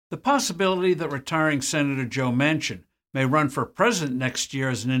The possibility that retiring Senator Joe Manchin may run for president next year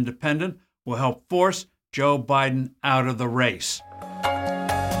as an independent will help force Joe Biden out of the race.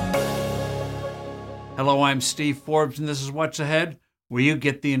 Hello, I'm Steve Forbes, and this is What's Ahead, where you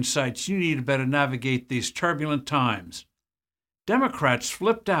get the insights you need to better navigate these turbulent times. Democrats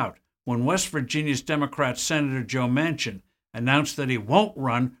flipped out when West Virginia's Democrat Senator Joe Manchin announced that he won't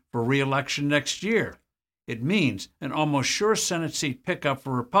run for re-election next year. It means an almost sure Senate seat pickup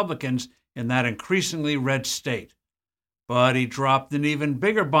for Republicans in that increasingly red state. But he dropped an even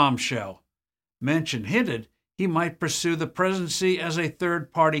bigger bombshell. Manchin hinted he might pursue the presidency as a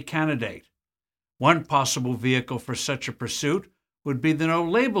third-party candidate. One possible vehicle for such a pursuit would be the No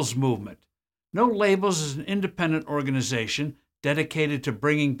Labels movement. No Labels is an independent organization dedicated to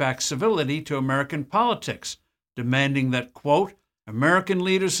bringing back civility to American politics, demanding that, quote, American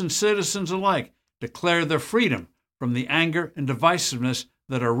leaders and citizens alike declare their freedom from the anger and divisiveness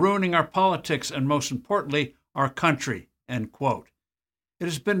that are ruining our politics and, most importantly, our country, end quote. It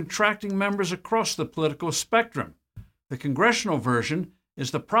has been attracting members across the political spectrum. The congressional version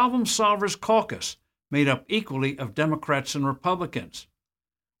is the Problem Solvers Caucus, made up equally of Democrats and Republicans.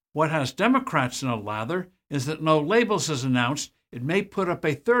 What has Democrats in a lather is that No Labels has announced it may put up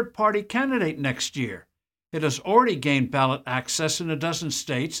a third-party candidate next year. It has already gained ballot access in a dozen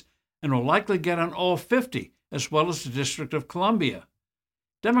states and will likely get on all 50, as well as the District of Columbia.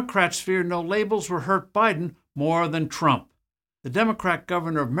 Democrats fear No Labels will hurt Biden more than Trump. The Democrat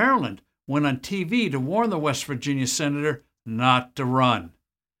governor of Maryland went on TV to warn the West Virginia senator not to run.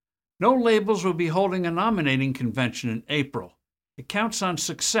 No Labels will be holding a nominating convention in April. It counts on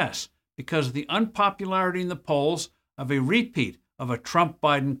success because of the unpopularity in the polls of a repeat of a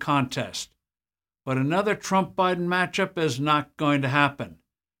Trump-Biden contest. But another Trump-Biden matchup is not going to happen.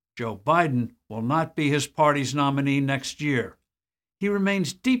 Joe Biden will not be his party's nominee next year. He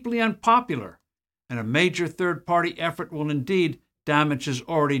remains deeply unpopular, and a major third-party effort will indeed damage his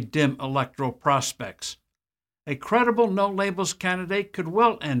already dim electoral prospects. A credible No Labels candidate could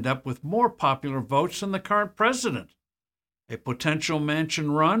well end up with more popular votes than the current president. A potential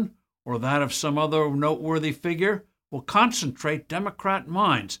Manchin run, or that of some other noteworthy figure, will concentrate Democrat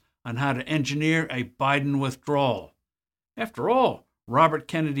minds on how to engineer a Biden withdrawal. After all, Robert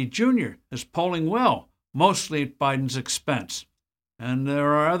Kennedy Jr. is polling well, mostly at Biden's expense. And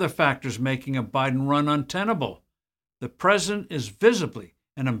there are other factors making a Biden run untenable. The president is visibly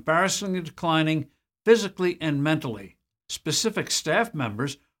and embarrassingly declining physically and mentally. Specific staff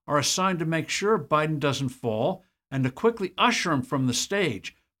members are assigned to make sure Biden doesn't fall and to quickly usher him from the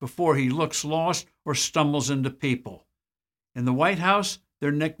stage before he looks lost or stumbles into people. In the White House,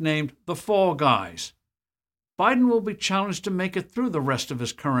 they're nicknamed the Fall Guys. Biden will be challenged to make it through the rest of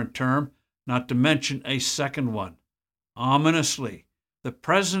his current term, not to mention a second one. Ominously, the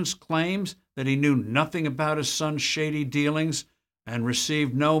president's claims that he knew nothing about his son's shady dealings and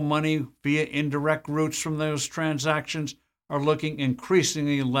received no money via indirect routes from those transactions are looking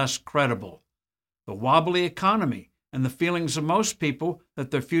increasingly less credible. The wobbly economy and the feelings of most people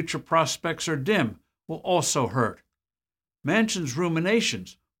that their future prospects are dim will also hurt. Manchin's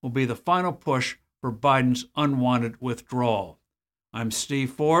ruminations will be the final push for Biden's unwanted withdrawal. I'm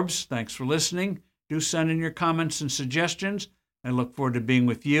Steve Forbes. Thanks for listening. Do send in your comments and suggestions. I look forward to being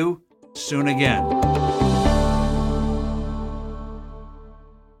with you soon again.